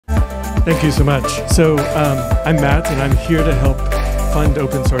Thank you so much. So I'm Matt, and I'm here to help fund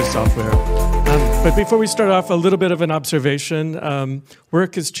open source software. But before we start off, a little bit of an observation.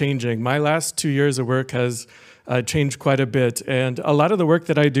 Work is changing. My last 2 years of work has changed quite a bit, and a lot of the work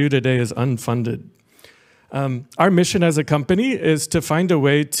that I do today is unfunded. Our mission as a company is to find a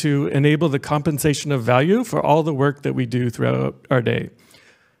way to enable the compensation of value for all the work that we do throughout our day.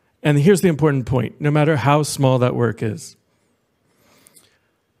 And here's the important point, no matter how small that work is.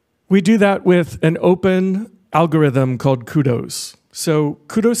 We do that with an open algorithm called Kudos. So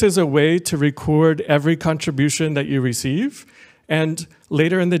Kudos is a way to record every contribution that you receive, and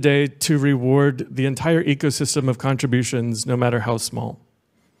later in the day to reward the entire ecosystem of contributions, no matter how small.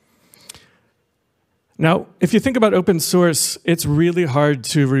 Now, if you think about open source, it's really hard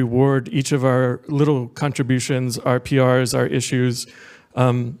to reward each of our little contributions, our PRs, our issues,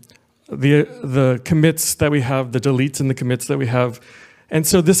 the commits that we have, the deletes and the commits that we have. And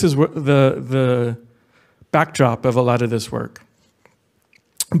so this is the backdrop of a lot of this work.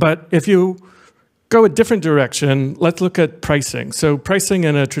 But if you go a different direction, let's look at pricing. So pricing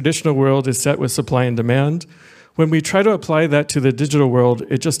in a traditional world is set with supply and demand. When we try to apply that to the digital world,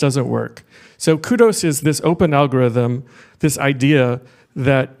 it just doesn't work. So Kudos is this open algorithm, this idea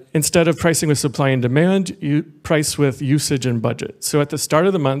that instead of pricing with supply and demand, you price with usage and budget. So at the start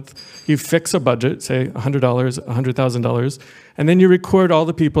of the month, you fix a budget, say $100, $100,000, and then you record all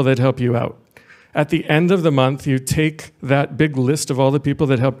the people that help you out. At the end of the month, you take that big list of all the people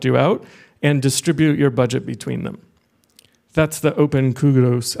that helped you out and distribute your budget between them. That's the open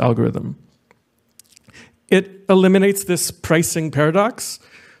Kudos algorithm. It eliminates this pricing paradox.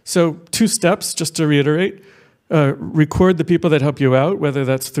 So 2 steps, just to reiterate. Record the people that help you out, whether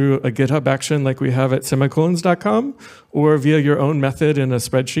that's through a GitHub action like we have at Semicolons.com or via your own method in a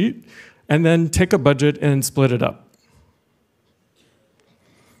spreadsheet, and then take a budget and split it up.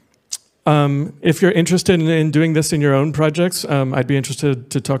 If you're interested in doing this in your own projects, I'd be interested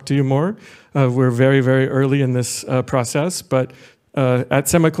to talk to you more. We're very, very early in this process, but at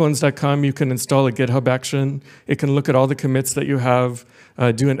Semicolons.com, you can install a GitHub action. It can look at all the commits that you have,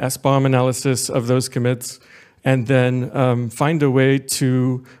 do an SBOM analysis of those commits, and then find a way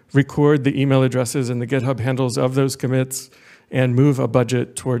to record the email addresses and the GitHub handles of those commits and move a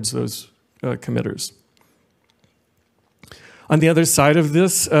budget towards those committers. On the other side of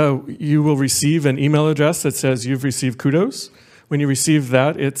this, you will receive an email address that says you've received Kudos. When you receive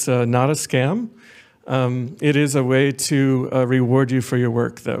that, it's not a scam. It is a way to reward you for your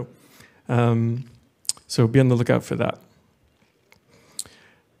work, though. So be on the lookout for that.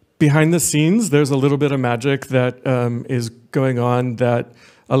 Behind the scenes, there's a little bit of magic that is going on that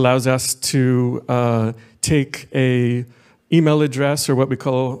allows us to take a email address, or what we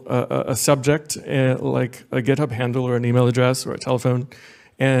call a subject, like a GitHub handle or an email address or a telephone,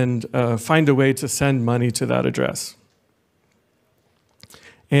 and find a way to send money to that address.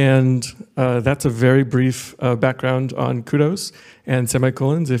 And that's a very brief background on Kudos and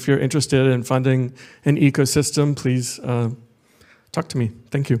Semicolons. If you're interested in funding an ecosystem, please talk to me.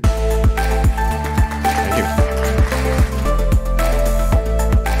 Thank you.